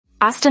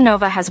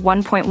Astanova has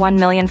 1.1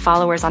 million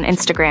followers on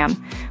Instagram,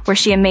 where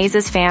she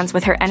amazes fans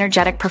with her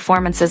energetic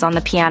performances on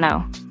the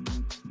piano.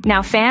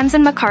 Now fans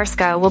in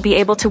Makarska will be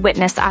able to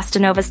witness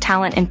Astanova's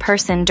talent in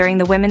person during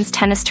the women's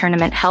tennis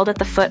tournament held at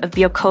the foot of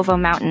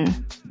Biokovo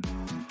Mountain.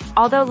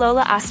 Although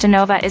Lola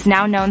Astanova is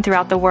now known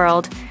throughout the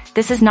world,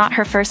 this is not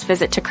her first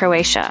visit to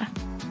Croatia.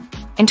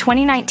 In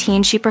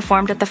 2019, she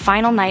performed at the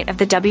final night of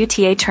the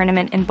WTA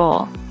tournament in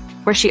Bol,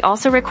 where she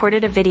also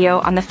recorded a video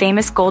on the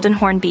famous Golden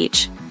Horn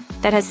Beach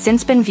that has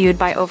since been viewed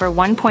by over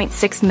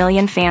 1.6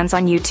 million fans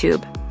on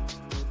YouTube.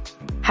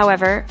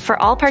 However, for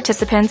all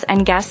participants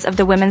and guests of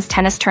the women's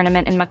tennis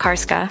tournament in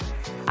Makarska,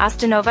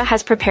 Astanova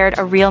has prepared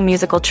a real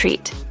musical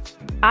treat.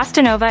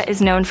 Astanova is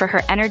known for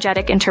her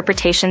energetic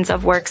interpretations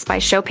of works by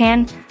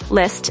Chopin,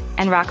 Liszt,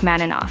 and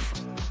Rachmaninoff.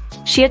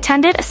 She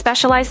attended a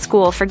specialized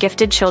school for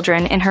gifted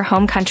children in her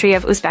home country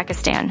of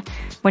Uzbekistan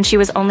when she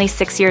was only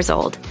 6 years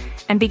old,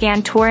 and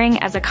began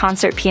touring as a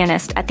concert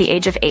pianist at the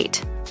age of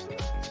 8.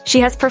 She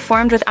has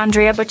performed with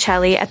Andrea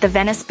Bocelli at the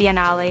Venice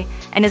Biennale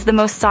and is the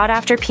most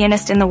sought-after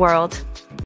pianist in the world.